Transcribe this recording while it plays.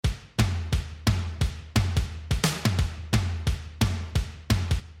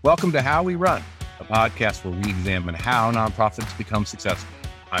Welcome to How We Run, a podcast where we examine how nonprofits become successful.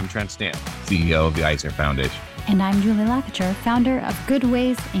 I'm Trent Stamp, CEO of the Eisner Foundation. And I'm Julie Lakacher, founder of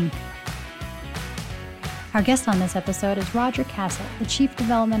Goodways, Inc. Our guest on this episode is Roger Castle, the Chief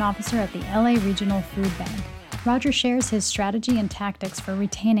Development Officer at the LA Regional Food Bank. Roger shares his strategy and tactics for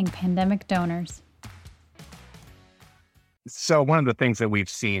retaining pandemic donors. So one of the things that we've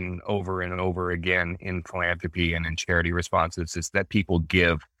seen over and over again in philanthropy and in charity responses is that people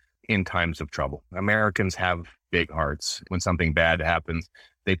give in times of trouble. Americans have big hearts. When something bad happens,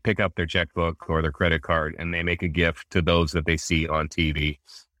 they pick up their checkbook or their credit card and they make a gift to those that they see on TV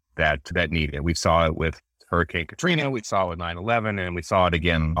that need it. We saw it with Hurricane Katrina, we saw it with 9/11, and we saw it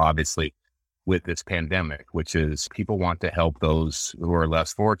again, obviously, with this pandemic, which is people want to help those who are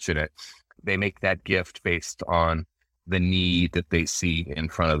less fortunate. They make that gift based on the need that they see in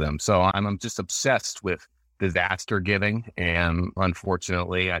front of them. So I'm just obsessed with disaster giving. And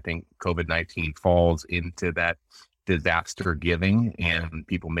unfortunately, I think COVID-19 falls into that disaster giving and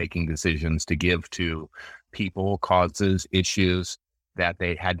people making decisions to give to people, causes, issues that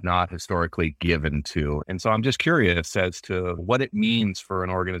they had not historically given to. And so I'm just curious as to what it means for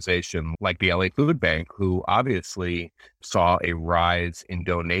an organization like the LA Food Bank, who obviously saw a rise in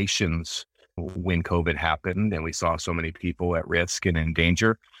donations when COVID happened and we saw so many people at risk and in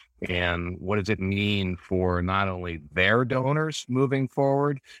danger. And what does it mean for not only their donors moving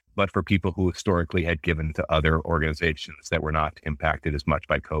forward, but for people who historically had given to other organizations that were not impacted as much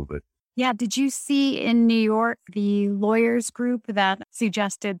by COVID? Yeah. Did you see in New York, the lawyers group that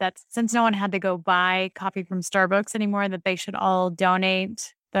suggested that since no one had to go buy coffee from Starbucks anymore, that they should all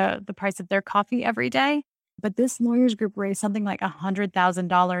donate the price of their coffee every day? But this lawyers group raised something like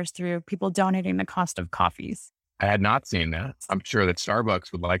 $100,000 through people donating the cost of coffees. I had not seen that. I'm sure that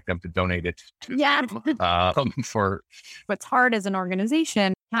Starbucks would like them to donate it to them. for. What's hard as an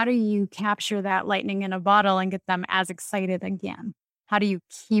organization, how do you capture that lightning in a bottle and get them as excited again? How do you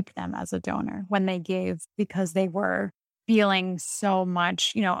keep them as a donor when they gave because they were feeling so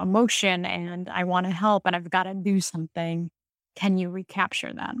much, emotion and I want to help and I've got to do something? Can you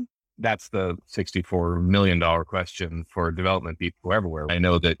recapture them? That's the $64 million question for development people everywhere. I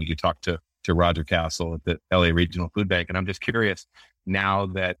know that you talked to Roger Castle at the LA Regional Food Bank, and I'm just curious now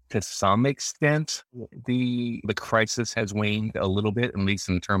that to some extent the crisis has waned a little bit, at least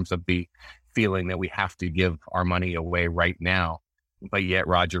in terms of the feeling that we have to give our money away right now. But yet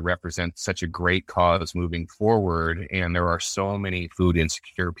Roger represents such a great cause moving forward. And there are so many food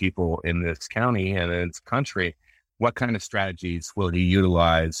insecure people in this county and in this country. What kind of strategies will he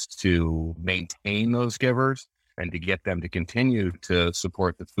utilize to maintain those givers and to get them to continue to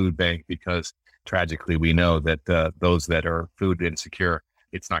support the food bank? Because tragically, we know that those that are food insecure,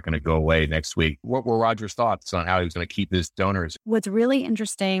 it's not going to go away next week. What were Roger's thoughts on how he was going to keep his donors? What's really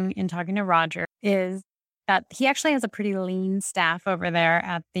interesting in talking to Roger is that he actually has a pretty lean staff over there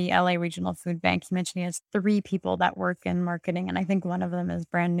at the LA Regional Food Bank. He mentioned he has 3 people that work in marketing, and I think one of them is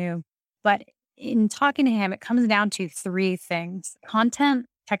brand new. But in talking to him, it comes down to 3 things: content,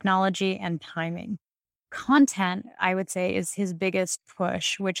 technology, and timing. Content, I would say, is his biggest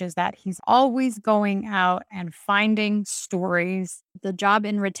push, which is that he's always going out and finding stories. The job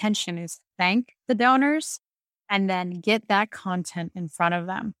in retention is thank the donors and then get that content in front of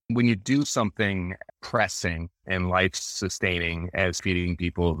them. When you do something pressing and life-sustaining as feeding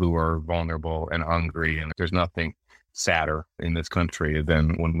people who are vulnerable and hungry, and there's nothing sadder in this country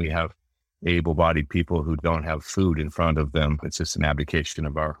than when we have able-bodied people who don't have food in front of them. It's just an abdication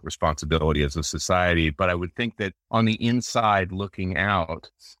of our responsibility as a society. But I would think that on the inside looking out,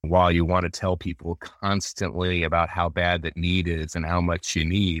 while you want to tell people constantly about how bad that need is and how much you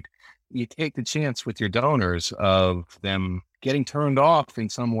need, you take the chance with your donors of them getting turned off in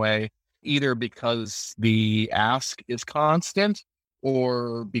some way, either because the ask is constant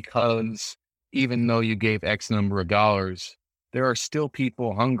or because even though you gave X number of dollars, there are still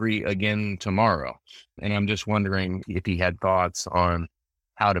people hungry again tomorrow. And I'm just wondering if he had thoughts on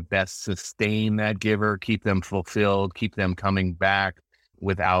how to best sustain that giver, keep them fulfilled, keep them coming back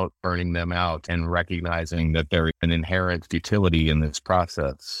without burning them out and recognizing that there's an inherent futility in this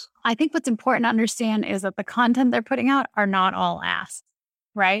process. I think what's important to understand is that the content they're putting out are not all asks,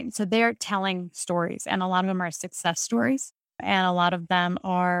 right? So they're telling stories, and a lot of them are success stories. And a lot of them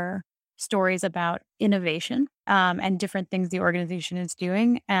are stories about innovation and different things the organization is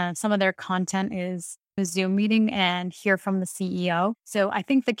doing. And some of their content is a Zoom meeting and hear from the CEO. So I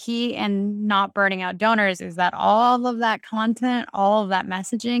think the key in not burning out donors is that all of that content, all of that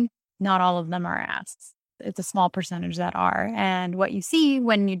messaging, not all of them are asks. It's a small percentage that are. And what you see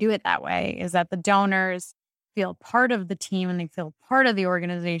when you do it that way is that the donors feel part of the team and they feel part of the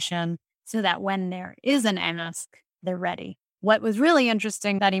organization so that when there is an ask, they're ready. What was really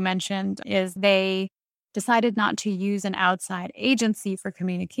interesting that he mentioned is they decided not to use an outside agency for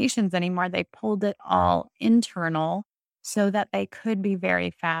communications anymore. They pulled it all internal so that they could be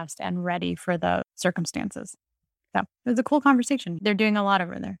very fast and ready for the circumstances. So it was a cool conversation. They're doing a lot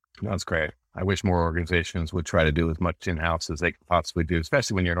over there. That's great. I wish more organizations would try to do as much in-house as they could possibly do,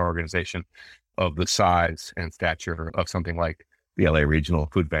 especially when you're an organization of the size and stature of something like the LA Regional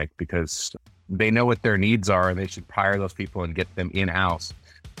Food Bank, because they know what their needs are and they should hire those people and get them in-house.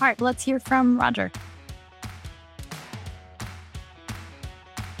 All right, let's hear from Roger.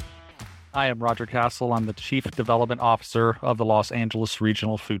 I am Roger Castle. I'm the Chief Development Officer of the Los Angeles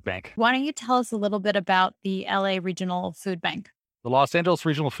Regional Food Bank. Why don't you tell us a little bit about the LA Regional Food Bank? The Los Angeles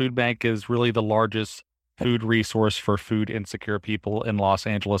Regional Food Bank is really the largest food resource for food insecure people in Los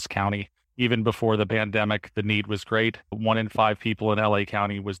Angeles County. Even before the pandemic, the need was great. 1 in 5 people in LA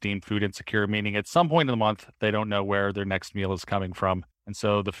County was deemed food insecure, meaning at some point in the month, they don't know where their next meal is coming from. And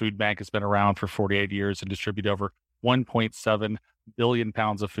so the food bank has been around for 48 years and distributed over 1.7 billion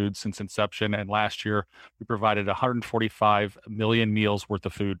pounds of food since inception. And last year, we provided 145 million meals worth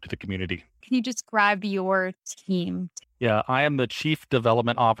of food to the community. Can you describe your team? Yeah, I am the Chief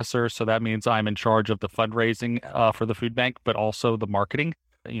Development Officer. So that means I'm in charge of the fundraising for the food bank, but also the marketing.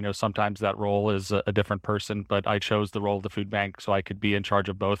 Sometimes that role is a different person, but I chose the role of the food bank so I could be in charge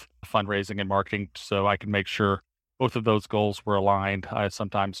of both fundraising and marketing so I can make sure both of those goals were aligned.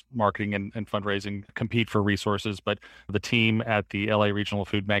 Sometimes marketing and fundraising compete for resources, but the team at the LA Regional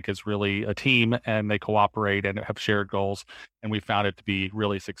Food Bank is really a team and they cooperate and have shared goals. And we found it to be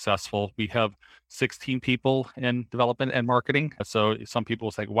really successful. We have 16 people in development and marketing. So some people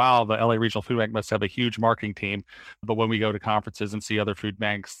will say, wow, the LA Regional Food Bank must have a huge marketing team. But when we go to conferences and see other food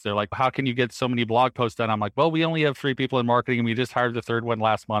banks, they're like, how can you get so many blog posts done? I'm like, well, we only have 3 people in marketing and we just hired the 3rd one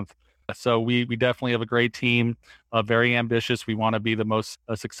last month. So we definitely have a great team, very ambitious. We want to be the most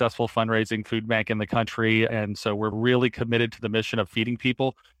successful fundraising food bank in the country. And so we're really committed to the mission of feeding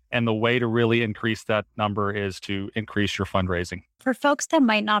people. And the way to really increase that number is to increase your fundraising. For folks that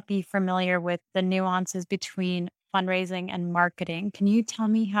might not be familiar with the nuances between fundraising and marketing, can you tell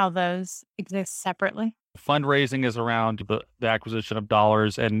me how those exist separately? Fundraising is around the acquisition of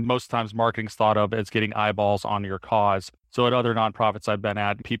dollars, and most times marketing is thought of as getting eyeballs on your cause. So at other nonprofits I've been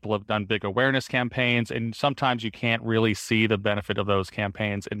at, people have done big awareness campaigns, and sometimes you can't really see the benefit of those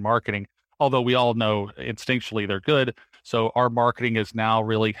campaigns in marketing, although we all know instinctually they're good. So our marketing is now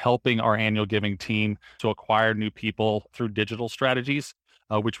really helping our annual giving team to acquire new people through digital strategies,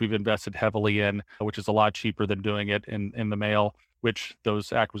 which we've invested heavily in, which is a lot cheaper than doing it in the mail, which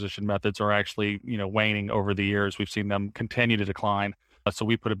those acquisition methods are actually, waning over the years. We've seen them continue to decline. So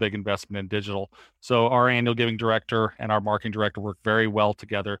we put a big investment in digital. So our annual giving director and our marketing director work very well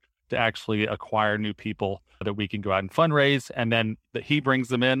together to actually acquire new people that we can go out and fundraise. And then he brings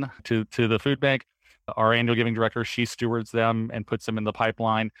them in to the food bank. Our annual giving director, she stewards them and puts them in the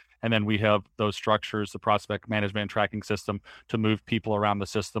pipeline. And then we have those structures, the prospect management and tracking system to move people around the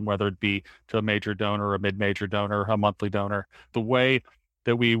system, whether it be to a major donor, a mid-major donor, a monthly donor. The way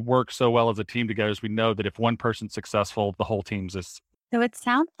that we work so well as a team together is we know that if one person's successful, the whole team's is. So it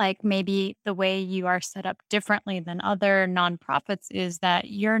sounds like maybe the way you are set up differently than other nonprofits is that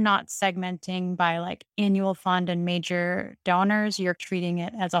you're not segmenting by like annual fund and major donors. You're treating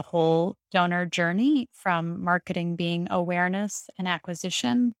it as a whole donor journey, from marketing being awareness and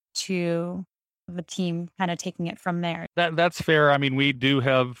acquisition to the team kind of taking it from there. That's fair. I mean, we do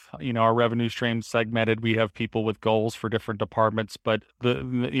have, our revenue streams segmented. We have people with goals for different departments, but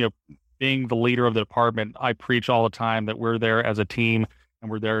being the leader of the department, I preach all the time that we're there as a team and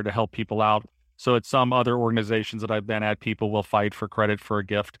we're there to help people out. So at some other organizations that I've been at, people will fight for credit for a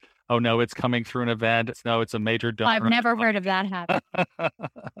gift. Oh, no, it's coming through an event. No, it's a major donor. I've never heard of that happen.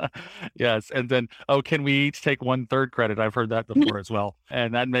 Yes. And then, can we each take 1/3 credit? I've heard that before as well.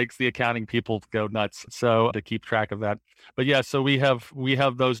 And that makes the accounting people go nuts. So to keep track of that. But yeah, so we have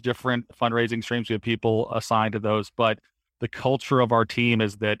those different fundraising streams. We have people assigned to those, but the culture of our team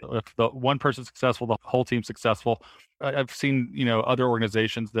is that if the one person's successful, the whole team's successful. I've seen, other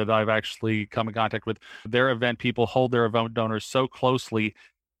organizations that I've actually come in contact with, their event people hold their event donors so closely.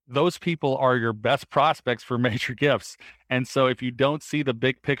 Those people are your best prospects for major gifts. And so if you don't see the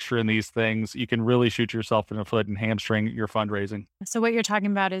big picture in these things, you can really shoot yourself in the foot and hamstring your fundraising. So what you're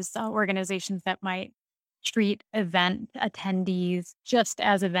talking about is organizations that might treat event attendees just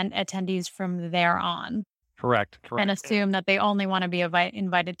as event attendees from there on. Correct. And assume that they only want to be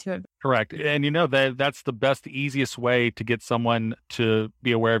invited to it. Correct. And that's the best, easiest way to get someone to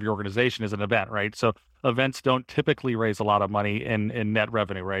be aware of your organization is an event, right? So events don't typically raise a lot of money in net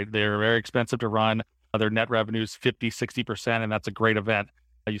revenue, right? They're very expensive to run. Their net revenue is 50-60%, and that's a great event.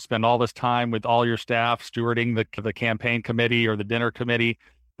 You spend all this time with all your staff stewarding the campaign committee or the dinner committee,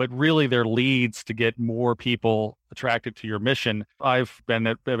 but really they're leads to get more people attracted to your mission. I've been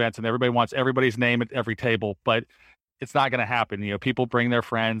at events and everybody wants everybody's name at every table, but it's not going to happen. People bring their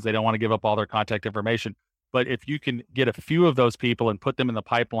friends. They don't want to give up all their contact information. But if you can get a few of those people and put them in the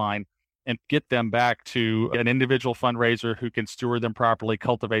pipeline and get them back to an individual fundraiser who can steward them properly,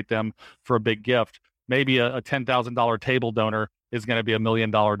 cultivate them for a big gift, maybe a $10,000 table donor is going to be $1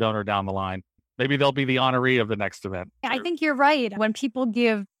 million donor down the line. Maybe they'll be the honoree of the next event. I think you're right. When people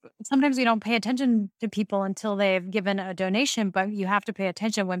give, sometimes we don't pay attention to people until they've given a donation, but you have to pay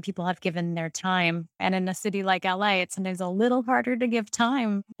attention when people have given their time. And in a city like LA, it's sometimes a little harder to give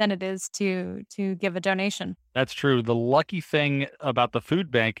time than it is to give a donation. That's true. The lucky thing about the food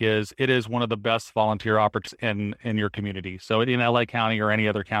bank is it is one of the best volunteer opportunities in your community. So in LA County or any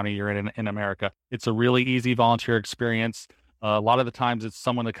other county you're in America, it's a really easy volunteer experience. A lot of the times it's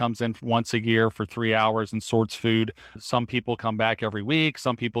someone that comes in once a year for 3 hours and sorts food. Some people come back every week.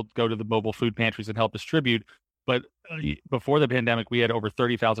 Some people go to the mobile food pantries and help distribute. But before the pandemic, we had over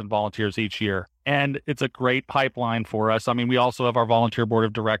 30,000 volunteers each year. And it's a great pipeline for us. I mean, we also have our volunteer board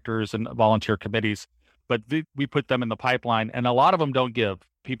of directors and volunteer committees, but we put them in the pipeline and a lot of them don't give.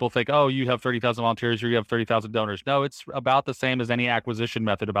 People think, oh, you have 30,000 volunteers or you have 30,000 donors. No, it's about the same as any acquisition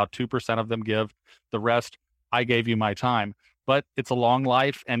method. About 2% of them give. The rest, I gave you my time. But it's a long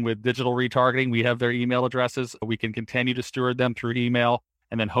life. And with digital retargeting, we have their email addresses. We can continue to steward them through email.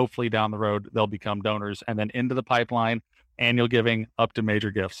 And then hopefully down the road, they'll become donors and then into the pipeline, annual giving up to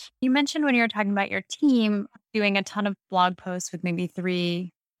major gifts. You mentioned when you were talking about your team doing a ton of blog posts with maybe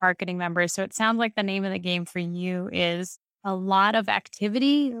 3 marketing members. So it sounds like the name of the game for you is a lot of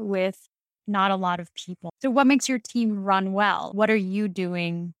activity with not a lot of people. So what makes your team run well? What are you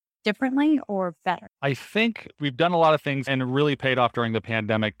doing differently or better? I think we've done a lot of things and it really paid off during the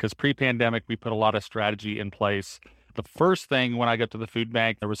pandemic because pre-pandemic, we put a lot of strategy in place. The first thing when I got to the food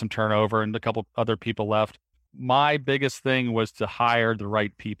bank, there was some turnover and a couple other people left. My biggest thing was to hire the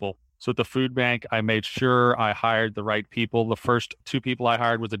right people. So at the food bank, I made sure I hired the right people. The first 2 people I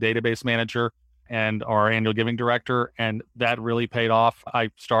hired was a database manager and our annual giving director, and that really paid off. I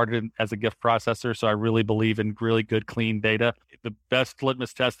started as a gift processor, so I really believe in really good, clean data. The best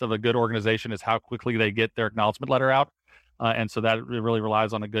litmus test of a good organization is how quickly they get their acknowledgement letter out. And so that really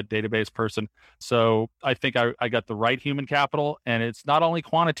relies on a good database person. So I think I got the right human capital, and it's not only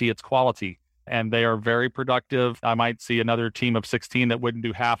quantity, it's quality. And they are very productive. I might see another team of 16 that wouldn't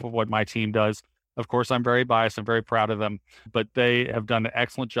do half of what my team does. Of course, I'm very biased. I'm very proud of them, but they have done an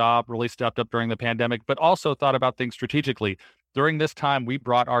excellent job, really stepped up during the pandemic, but also thought about things strategically. During this time, we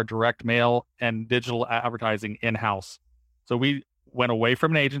brought our direct mail and digital advertising in-house. So we went away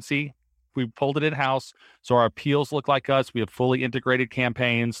from an agency. We pulled it in-house. So our appeals look like us. We have fully integrated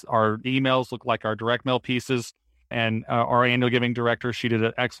campaigns. Our emails look like our direct mail pieces. And our annual giving director, she did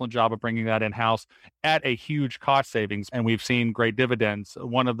an excellent job of bringing that in-house at a huge cost savings. And we've seen great dividends.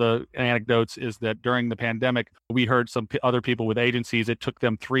 One of the anecdotes is that during the pandemic, we heard some other people with agencies, it took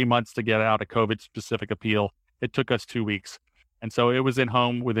them 3 months to get out a COVID-specific appeal. It took us 2 weeks. And so it was in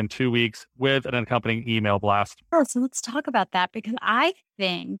home within 2 weeks with an accompanying email blast. Oh, so let's talk about that because I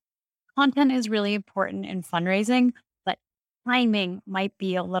think content is really important in fundraising, but timing might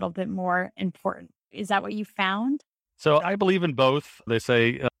be a little bit more important. Is that what you found? So I believe in both. They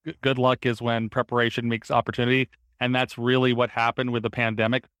say good luck is when preparation meets opportunity. And that's really what happened with the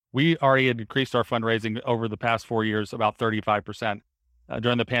pandemic. We already had increased our fundraising over the past 4 years, about 35%.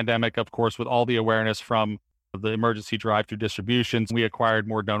 During the pandemic, of course, with all the awareness from the emergency drive-through distributions, we acquired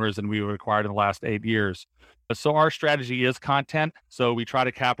more donors than we have acquired in the last 8 years. So our strategy is content. So we try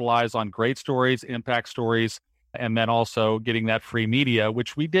to capitalize on great stories, impact stories, and then also getting that free media,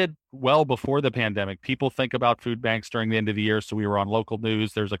 which we did well before the pandemic. People think about food banks during the end of the year. So we were on local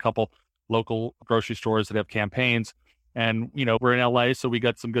news. There's a couple local grocery stores that have campaigns. And, we're in LA, so we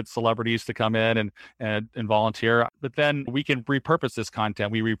got some good celebrities to come in and volunteer. But then we can repurpose this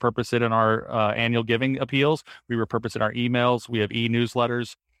content. We repurpose it in our annual giving appeals. We repurpose it in our emails. We have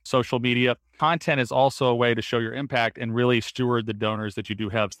e-newsletters, social media. Content is also a way to show your impact and really steward the donors that you do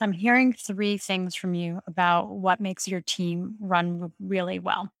have. I'm hearing 3 things from you about what makes your team run really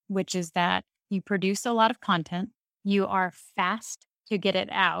well, which is that you produce a lot of content. You are fast to get it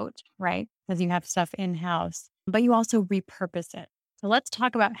out, right? Because you have stuff in-house, but you also repurpose it. So let's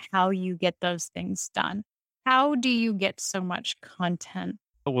talk about how you get those things done. How do you get so much content?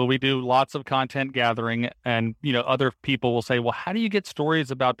 Well, we do lots of content gathering and, other people will say, well, how do you get stories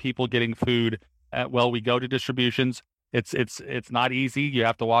about people getting food Well, we go to distributions. It's not easy. You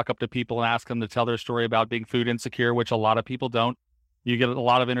have to walk up to people and ask them to tell their story about being food insecure, which a lot of people don't. You get a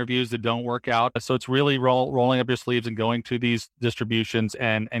lot of interviews that don't work out. So it's really rolling up your sleeves and going to these distributions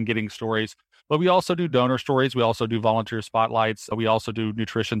and getting stories. But we also do donor stories. We also do volunteer spotlights. We also do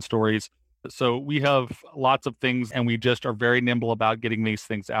nutrition stories. So we have lots of things, and we just are very nimble about getting these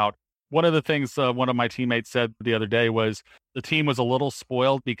things out. One of the things one of my teammates said the other day was the team was a little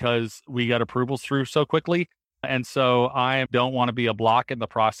spoiled because we got approvals through so quickly. And so I don't want to be a block in the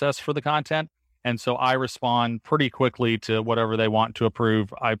process for the content. And so I respond pretty quickly to whatever they want to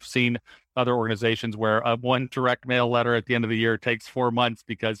approve. I've seen other organizations where one direct mail letter at the end of the year takes 4 months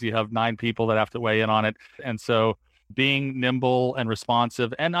because you have 9 people that have to weigh in on it. And so being nimble and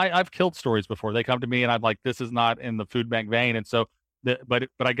responsive, and I've killed stories before. They come to me and I'm like, this is not in the food bank vein. And so, but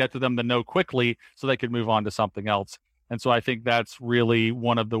I get to them to know quickly so they can move on to something else. And so I think that's really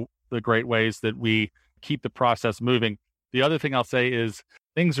one of the great ways that we keep the process moving. The other thing I'll say is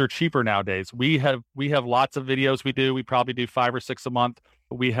things are cheaper nowadays. We have lots of videos we do. We probably do 5 or 6 a month.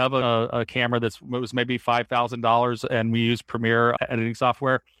 We have a camera was maybe $5,000 and we use Premiere editing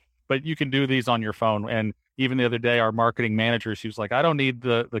software, but you can do these on your phone. And even the other day, our marketing manager, she was like, I don't need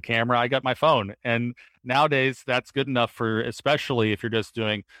the camera. I got my phone. And nowadays that's good enough for, especially if you're just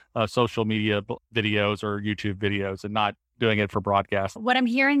doing social media videos or YouTube videos and not doing it for broadcast. What I'm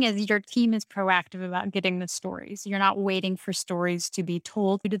hearing is your team is proactive about getting the stories. You're not waiting for stories to be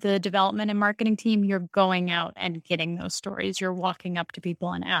told to the development and marketing team. You're going out and getting those stories. You're walking up to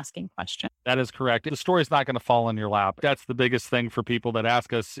people and asking questions. That is correct. The story's not going to fall in your lap. That's the biggest thing for people that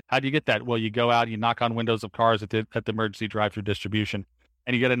ask us, how do you get that? Well, you go out, you knock on windows of cars at the emergency drive-through distribution,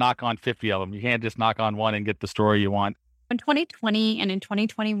 and you get to knock on 50 of them. You can't just knock on one and get the story you want. In 2020 and in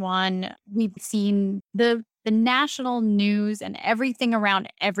 2021, we've seen the national news and everything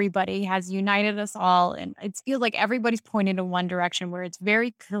around everybody has united us all. And it feels like everybody's pointing in one direction where it's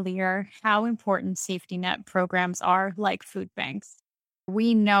very clear how important safety net programs are, like food banks.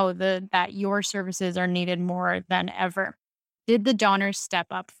 We know that your services are needed more than ever. Did the donors step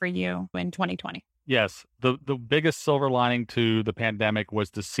up for you in 2020? Yes. The biggest silver lining to the pandemic was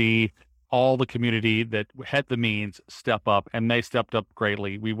to see all the community that had the means step up, and they stepped up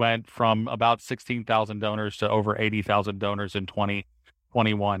greatly. We went from about 16,000 donors to over 80,000 donors in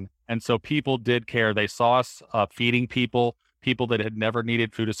 2021. And so people did care. They saw us feeding people that had never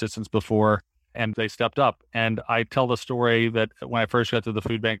needed food assistance before, and they stepped up. And I tell the story that when I first got to the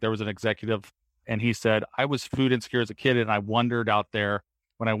food bank, there was an executive, and he said, I was food insecure as a kid, and I wondered out there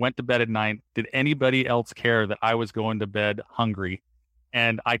when I went to bed at night, did anybody else care that I was going to bed hungry?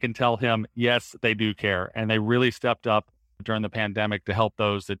 And I can tell him, yes, they do care. And they really stepped up during the pandemic to help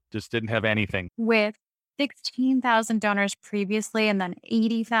those that just didn't have anything. With 16,000 donors previously and then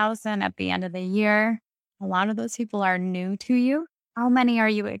 80,000 at the end of the year, a lot of those people are new to you. How many are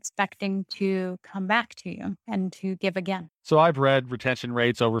you expecting to come back to you and to give again? So I've read retention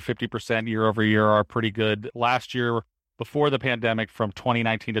rates over 50% year over year are pretty good. Last year, before the pandemic, from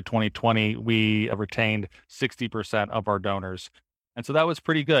 2019 to 2020, we retained 60% of our donors. And so that was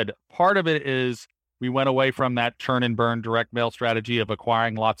pretty good. Part of it is we went away from that churn and burn direct mail strategy of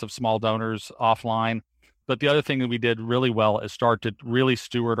acquiring lots of small donors offline. But the other thing that we did really well is start to really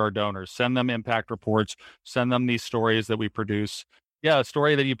steward our donors, send them impact reports, send them these stories that we produce. Yeah, a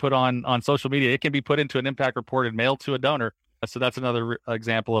story that you put on social media, it can be put into an impact report and mailed to a donor. So that's another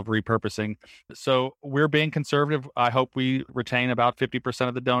example of repurposing. So we're being conservative. I hope we retain about 50%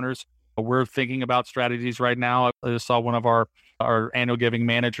 of the donors. We're thinking about strategies right now. I saw one of our annual giving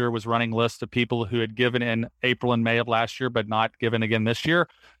manager was running lists of people who had given in April and May of last year, but not given again this year.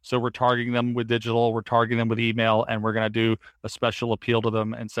 So we're targeting them with digital, we're targeting them with email, and we're going to do a special appeal to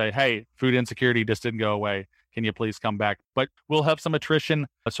them and say, hey, food insecurity just didn't go away. Can you please come back? But we'll have some attrition.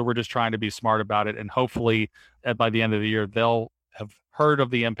 So we're just trying to be smart about it. And hopefully by the end of the year, they'll have heard of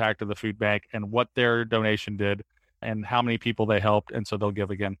the impact of the food bank and what their donation did and how many people they helped. And so they'll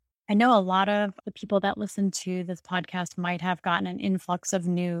give again. I know a lot of the people that listen to this podcast might have gotten an influx of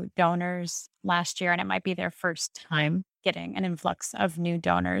new donors last year, and it might be their first time getting an influx of new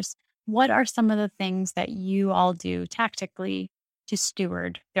donors. What are some of the things that you all do tactically to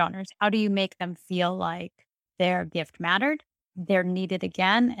steward donors? How do you make them feel like their gift mattered, they're needed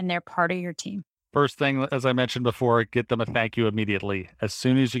again, and they're part of your team? First thing, as I mentioned before, get them a thank you immediately, as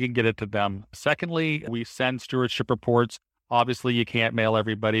soon as you can get it to them. Secondly, we send stewardship reports. Obviously, you can't mail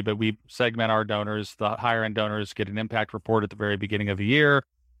everybody, but we segment our donors. The higher end donors get an impact report at the very beginning of the year,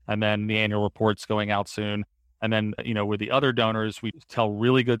 and then the annual report's going out soon. And then, with the other donors, we tell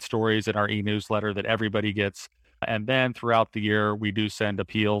really good stories in our e-newsletter that everybody gets. And then throughout the year, we do send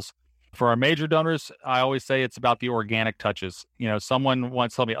appeals. For our major donors, I always say it's about the organic touches. Someone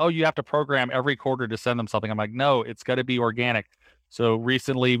once told me, oh, you have to program every quarter to send them something. I'm like, no, it's got to be organic. So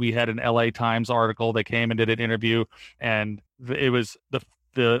recently we had an LA Times article that came and did an interview, and it was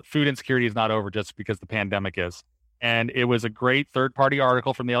the food insecurity is not over just because the pandemic is. And it was a great third-party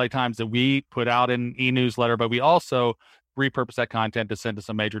article from the LA Times that we put out in e-newsletter, but we also repurpose that content to send to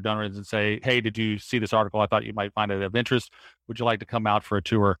some major donors and say, hey, did you see this article? I thought you might find it of interest. Would you like to come out for a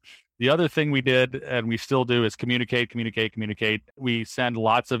tour? The other thing we did, and we still do, is communicate. We send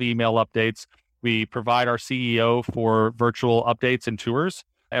lots of email updates. We provide our CEO for virtual updates and tours.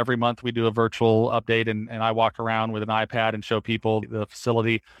 Every month we do a virtual update, and I walk around with an iPad and show people the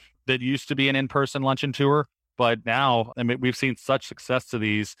facility that used to be an in-person luncheon tour. But now, we've seen such success to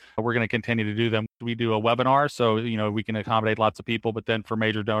these, we're going to continue to do them. We do a webinar, so, we can accommodate lots of people, but then for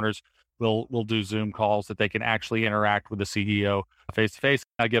major donors, we'll do Zoom calls that they can actually interact with the CEO face to face.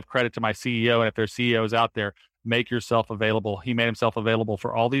 I give credit to my CEO, and if there's CEOs out there, make yourself available. He made himself available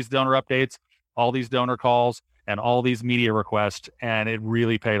for all these donor updates, all these donor calls, and all these media requests, and it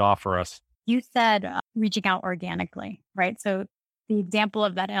really paid off for us. You said reaching out organically, right? So the example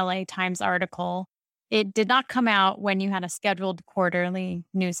of that LA Times article, it did not come out when you had a scheduled quarterly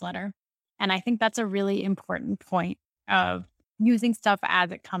newsletter. And I think that's a really important point of using stuff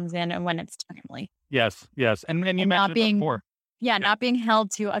as it comes in and when it's timely. Yes. And you mentioned it before. Yeah, not being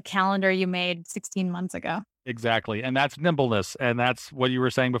held to a calendar you made 16 months ago. Exactly. And that's nimbleness. And that's what you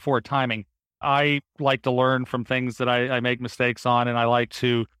were saying before, timing. I like to learn from things that I make mistakes on, and I like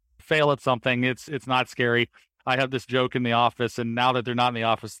to fail at something. It's not scary. I have this joke in the office, and now that they're not in the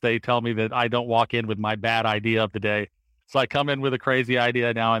office, they tell me that I don't walk in with my bad idea of the day. So I come in with a crazy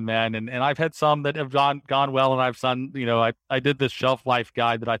idea now and then, and I've had some that have gone well, and I've done, I did this shelf life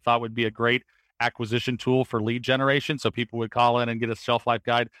guide that I thought would be a great acquisition tool for lead generation. So people would call in and get a shelf life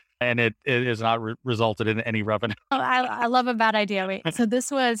guide, and it has not resulted in any revenue. Oh, I love a bad idea. Wait, so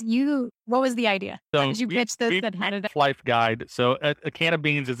this was what was the idea? So how did you pitch this? Life guide. So a can of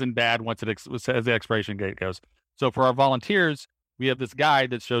beans isn't bad once it says the expiration date goes. So for our volunteers, we have this guide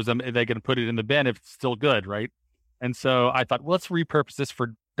that shows them if they can put it in the bin if it's still good, right? And so I thought, well, let's repurpose this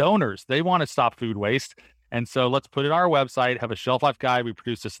for donors. They want to stop food waste. And so let's put it on our website, have a shelf life guide. We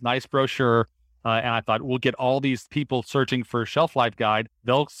produce this nice brochure. And I thought, we'll get all these people searching for a shelf life guide.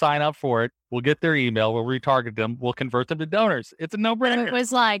 They'll sign up for it. We'll get their email. We'll retarget them. We'll convert them to donors. It's a no-brainer. It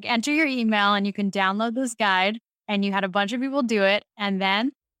was like, enter your email and you can download this guide. And you had a bunch of people do it. And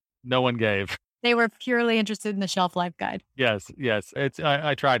then? No one gave. They were purely interested in the shelf life guide. Yes.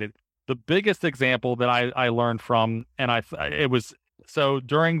 I tried it. The biggest example that I learned from, and it was, so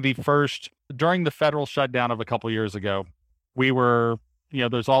during the federal shutdown of a couple of years ago, we were,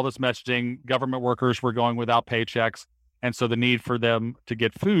 there's all this messaging, government workers were going without paychecks. And so the need for them to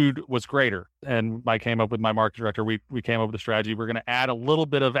get food was greater. And I came up with my marketing director. We came up with a strategy. We're going to add a little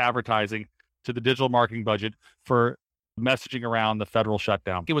bit of advertising to the digital marketing budget for messaging around the federal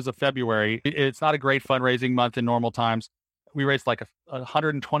shutdown. It was a February. It's not a great fundraising month in normal times. We raised like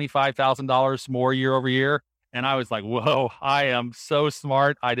 $125,000 more year over year. And I was like, whoa, I am so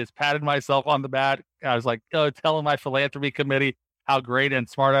smart. I just patted myself on the back. I was like, telling my philanthropy committee how great and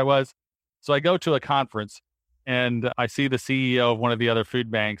smart I was. So I go to a conference and I see the CEO of one of the other food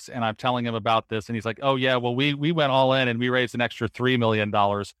banks, and I'm telling him about this. And he's like, oh yeah, well, we went all in and we raised an extra $3 million.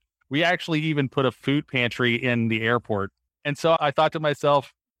 We actually even put a food pantry in the airport. And so I thought to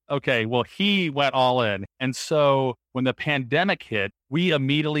myself, okay, well, he went all in. And so when the pandemic hit, we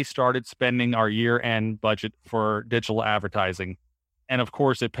immediately started spending our year-end budget for digital advertising. And of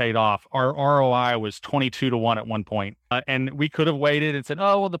course, it paid off. Our ROI was 22-1 at one point. And we could have waited and said,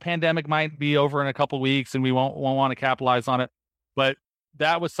 oh, well, the pandemic might be over in a couple of weeks and we won't want to capitalize on it. But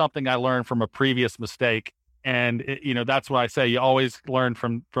that was something I learned from a previous mistake. And, that's what I say. You always learn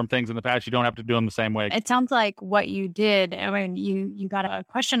from things in the past. You don't have to do them the same way. It sounds like what you did, I mean, you got a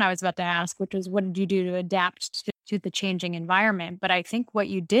question I was about to ask, which was, what did you do to adapt to the changing environment? But I think what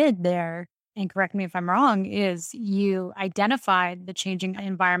you did there, and correct me if I'm wrong, is you identified the changing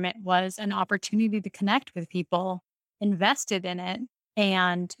environment was an opportunity to connect with people, invested in it,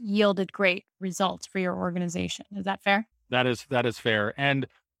 and yielded great results for your organization. Is that fair? That is fair. And,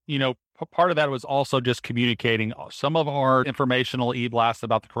 part of that was also just communicating. Some of our informational e-blasts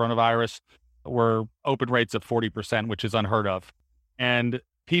about the coronavirus were open rates of 40%, which is unheard of. And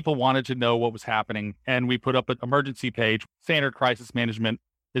people wanted to know what was happening. And we put up an emergency page. Standard crisis management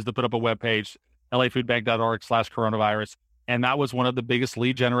is to put up a webpage, lafoodbank.org/coronavirus. And that was one of the biggest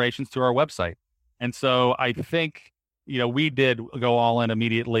lead generations to our website. And so I think, we did go all in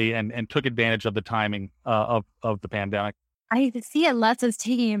immediately and took advantage of the timing of the pandemic. I see it less as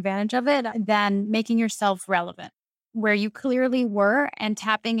taking advantage of it than making yourself relevant, where you clearly were and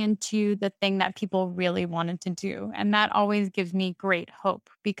tapping into the thing that people really wanted to do. And that always gives me great hope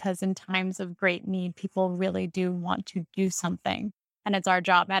because in times of great need, people really do want to do something. And it's our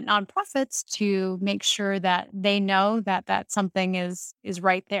job at nonprofits to make sure that they know that that something is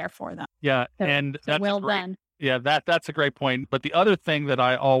right there for them. Yeah, So, and so well done. yeah, that's a great point. But the other thing that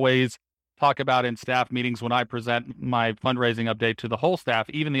I always talk about in staff meetings when I present my fundraising update to the whole staff,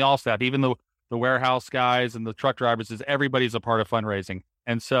 even the all staff, even the warehouse guys and the truck drivers, is everybody's a part of fundraising.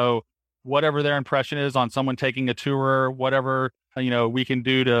 And so whatever their impression is on someone taking a tour, whatever, we can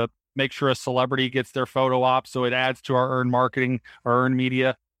do to make sure a celebrity gets their photo op so it adds to our earned marketing or earned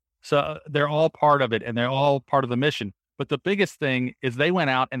media. So they're all part of it and they're all part of the mission. But the biggest thing is they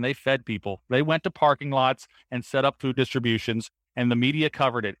went out and they fed people. They went to parking lots and set up food distributions, and the media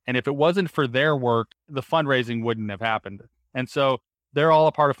covered it. And if it wasn't for their work, the fundraising wouldn't have happened. And so they're all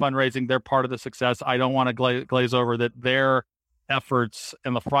a part of fundraising. They're part of the success. I don't want to glaze over that their efforts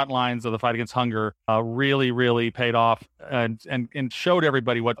in the front lines of the fight against hunger really, really paid off and showed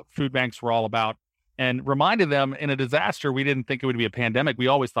everybody what food banks were all about and reminded them in a disaster. We didn't think it would be a pandemic. We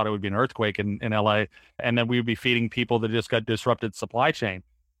always thought it would be an earthquake in LA, and then we would be feeding people that just got disrupted supply chain.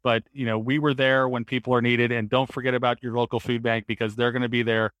 But, we were there when people are needed, and don't forget about your local food bank because they're going to be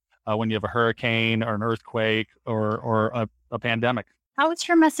there when you have a hurricane or an earthquake or a pandemic. How is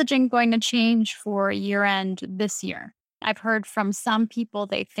your messaging going to change for year end this year? I've heard from some people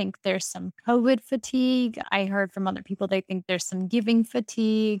they think there's some COVID fatigue. I heard from other people they think there's some giving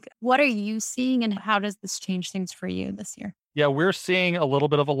fatigue. What are you seeing and how does this change things for you this year? Yeah, we're seeing a little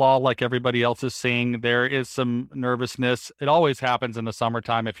bit of a lull like everybody else is seeing. There is some nervousness. It always happens in the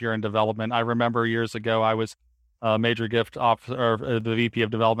summertime if you're in development. I remember years ago, I was a major gift officer, or the VP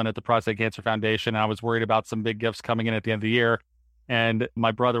of development at the Prostate Cancer Foundation. And I was worried about some big gifts coming in at the end of the year. And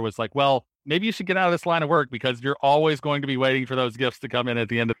my brother was like, well, maybe you should get out of this line of work because you're always going to be waiting for those gifts to come in at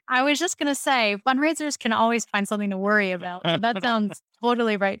the end. I was just going to say, fundraisers can always find something to worry about. So that sounds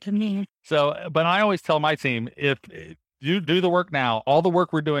totally right to me. So, but I always tell my team, if you do the work now, all the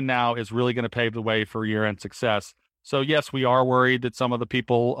work we're doing now is really going to pave the way for year-end success. So yes, we are worried that some of the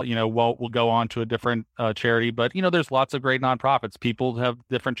people, will go on to a different charity, but there's lots of great nonprofits. People have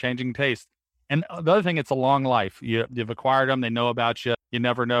different changing tastes. And the other thing, it's a long life. You've acquired them. They know about you. You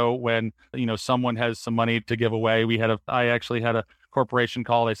never know when, someone has some money to give away. I actually had a corporation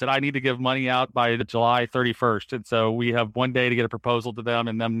call. They said, I need to give money out by July 31st. And so we have one day to get a proposal to them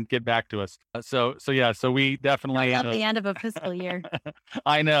and then get back to us. So we definitely at the end of a fiscal year.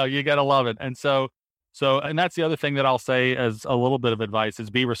 I know, you got to love it. And and that's the other thing that I'll say as a little bit of advice is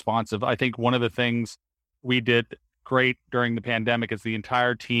be responsive. I think one of the things we did great during the pandemic is the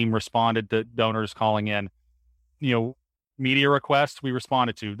entire team responded to donors calling in. Media requests we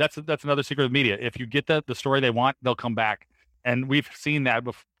responded to. That's another secret of media. If you get the story they want, they'll come back. And we've seen that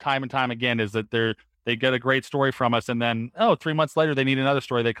time and time again is that they get a great story from us. And then, 3 months later, they need another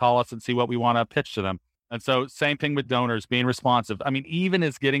story. They call us and see what we want to pitch to them. And so same thing with donors, being responsive. I mean, even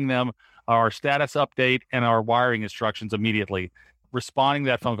as getting them our status update and our wiring instructions immediately, responding to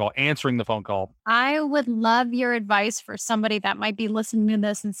that phone call, answering the phone call. I would love your advice for somebody that might be listening to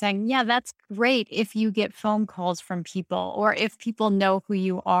this and saying, yeah, that's great if you get phone calls from people or if people know who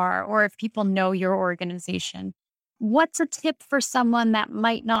you are or if people know your organization. What's a tip for someone that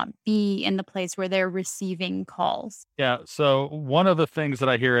might not be in the place where they're receiving calls? Yeah. So one of the things that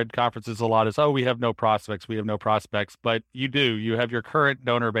I hear at conferences a lot is, we have no prospects. We have no prospects, but you do. You have your current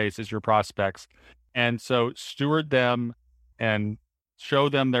donor base as your prospects. And so steward them and show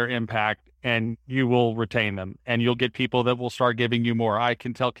them their impact and you will retain them and you'll get people that will start giving you more. I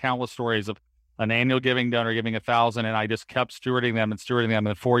can tell countless stories of an annual giving donor giving 1,000 and I just kept stewarding them.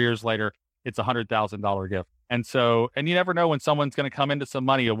 And 4 years later, it's $100,000 gift. And you never know when someone's going to come into some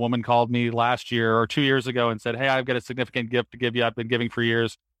money. A woman called me last year or 2 years ago and said, hey, I've got a significant gift to give you. I've been giving for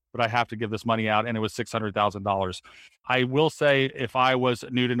years, but I have to give this money out. And it was $600,000. I will say if I was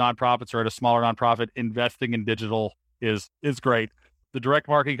new to nonprofits or at a smaller nonprofit, investing in digital is great. The direct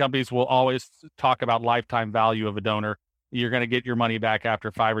marketing companies will always talk about lifetime value of a donor. You're going to get your money back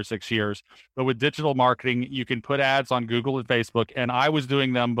after 5 or 6 years. But with digital marketing, you can put ads on Google and Facebook. And I was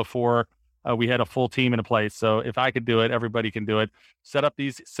doing them before we had a full team in place. So if I could do it, everybody can do it. Set up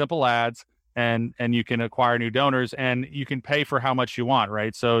these simple ads and you can acquire new donors and you can pay for how much you want,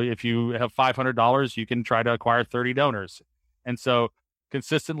 right? So if you have $500, you can try to acquire 30 donors. And so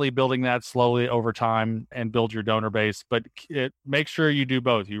consistently building that slowly over time and build your donor base, but make sure you do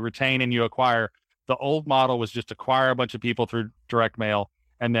both. You retain and you acquire. The old model was just acquire a bunch of people through direct mail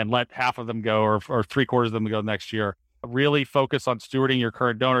and then let half of them go or 3/4 of them go next year. really focus on stewarding your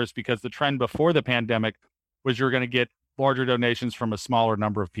current donors, because the trend before the pandemic was you're going to get larger donations from a smaller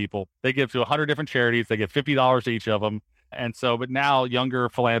number of people. They give to 100 different charities. They give $50 to each of them. And so, but now younger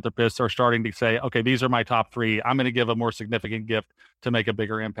philanthropists are starting to say, okay, these are my top 3. I'm going to give a more significant gift to make a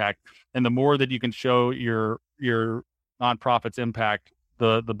bigger impact. And the more that you can show your nonprofit's impact,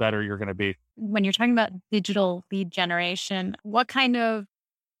 the better you're going to be. When you're talking about digital lead generation, what kind of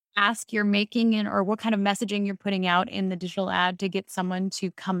ask you're making or what kind of messaging you're putting out in the digital ad to get someone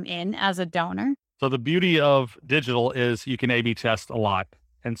to come in as a donor? So the beauty of digital is you can A/B test a lot.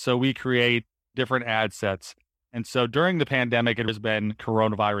 And so we create different ad sets. And so during the pandemic, it has been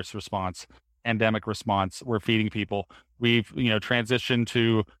coronavirus response, pandemic response. We're feeding people. We've, transitioned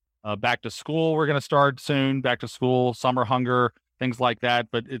to back to school. We're going to start soon, back to school, summer hunger, things like that.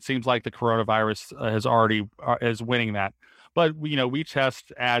 But it seems like the coronavirus is winning that. But, we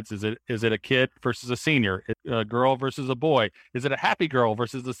test ads. Is it a kid versus a senior? A girl versus a boy? Is it a happy girl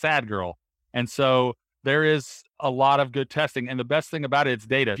versus a sad girl? And so there is a lot of good testing. And the best thing about it, it's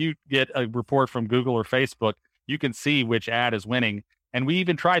data. If you get a report from Google or Facebook, you can see which ad is winning. And we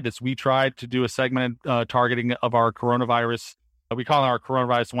even tried this. We tried to do a segmented targeting of our coronavirus. We call it our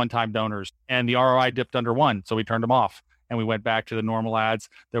coronavirus one-time donors. And the ROI dipped under 1. So we turned them off. And we went back to the normal ads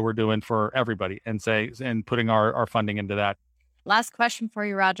that we're doing for everybody and putting our funding into that. Last question for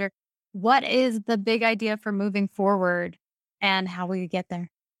you, Roger. What is the big idea for moving forward and how will you get there?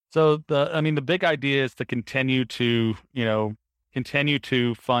 So the big idea is to continue to fund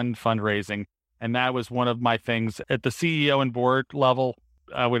fundraising. And that was one of my things at the CEO and board level.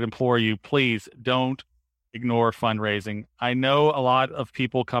 I would implore you, please don't ignore fundraising. I know a lot of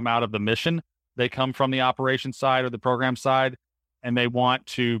people come out of the mission. They come from the operations side or the program side, and they want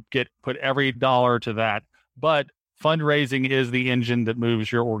to put every dollar to that. But fundraising is the engine that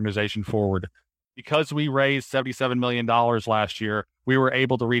moves your organization forward. Because we raised $77 million last year, we were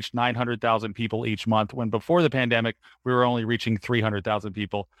able to reach 900,000 people each month, when before the pandemic, we were only reaching 300,000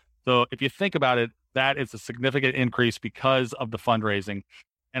 people. So if you think about it, that is a significant increase because of the fundraising.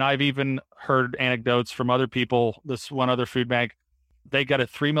 And I've even heard anecdotes from other people. This one other food bank, they got a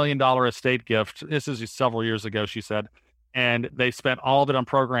 $3 million estate gift. This is several years ago, she said. And they spent all of it on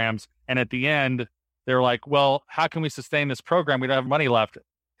programs. And at the end, they're like, well, how can we sustain this program? We don't have money left.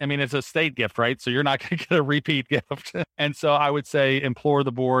 I mean, it's a state gift, right? So you're not going to get a repeat gift. And so I would say implore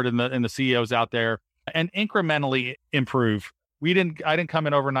the board and the CEOs out there and incrementally improve. I didn't come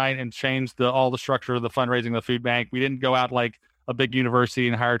in overnight and change all the structure of the fundraising of the food bank. We didn't go out like a big university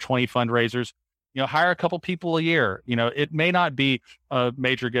and hire 20 fundraisers. Hire a couple people a year. It may not be a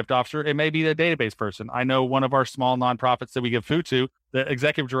major gift officer. It may be a database person. I know one of our small nonprofits that we give food to, the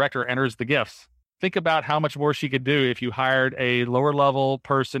executive director enters the gifts. Think about how much more she could do if you hired a lower level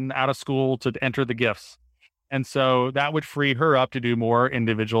person out of school to enter the gifts. And so that would free her up to do more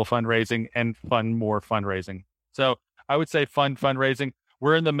individual fundraising and fund more fundraising. So I would say fund fundraising.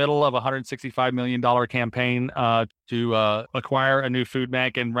 We're in the middle of a $165 million campaign to acquire a new food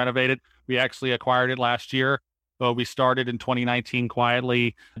bank and renovate it. We actually acquired it last year. But we started in 2019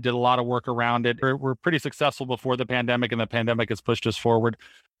 quietly, did a lot of work around it. We're pretty successful before the pandemic, and the pandemic has pushed us forward.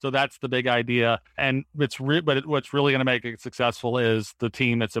 So that's the big idea. And what's really going to make it successful is the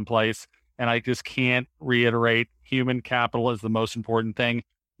team that's in place. And I just can't reiterate, human capital is the most important thing.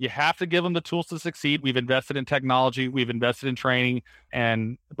 You have to give them the tools to succeed. We've invested in technology, we've invested in training,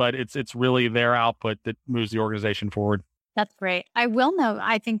 but it's really their output that moves the organization forward. That's great. I will note,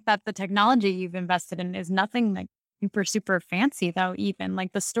 I think that the technology you've invested in is nothing like super fancy, though. Even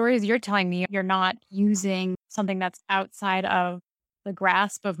like the stories you're telling me, you're not using something that's outside of the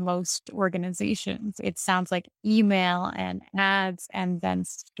grasp of most organizations. It sounds like email and ads and then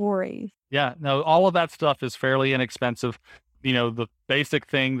stories. Yeah, no, all of that stuff is fairly inexpensive. The basic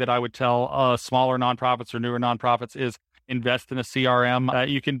thing that I would tell smaller nonprofits or newer nonprofits is invest in a CRM.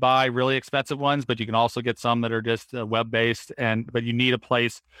 You can buy really expensive ones, but you can also get some that are just web-based. But you need a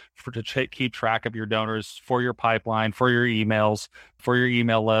place to keep track of your donors, for your pipeline, for your emails, for your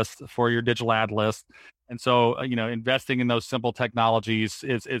email list, for your digital ad list. And so, investing in those simple technologies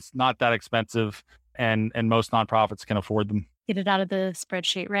it's not that expensive, and most nonprofits can afford them. Get it out of the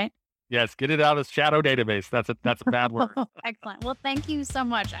spreadsheet, right? Yes, get it out of shadow database. That's a bad word. Excellent. Well, thank you so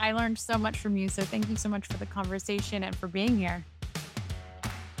much. I learned so much from you. So thank you so much for the conversation and for being here.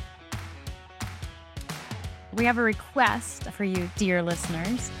 We have a request for you, dear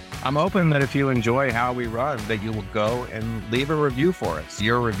listeners. I'm hoping that if you enjoy how we run, that you will go and leave a review for us.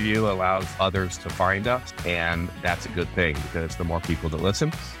 Your review allows others to find us, and that's a good thing because the more people that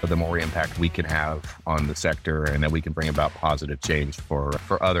listen, the more impact we can have on the sector and that we can bring about positive change for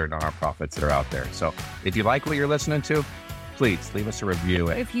other nonprofits that are out there. So if you like what you're listening to, please leave us a review.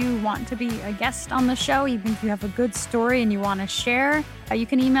 If you want to be a guest on the show, even if you have a good story and you want to share, you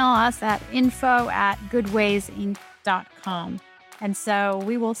can email us at info@goodwaysinc.com. And so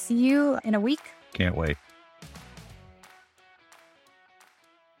we will see you in a week. Can't wait.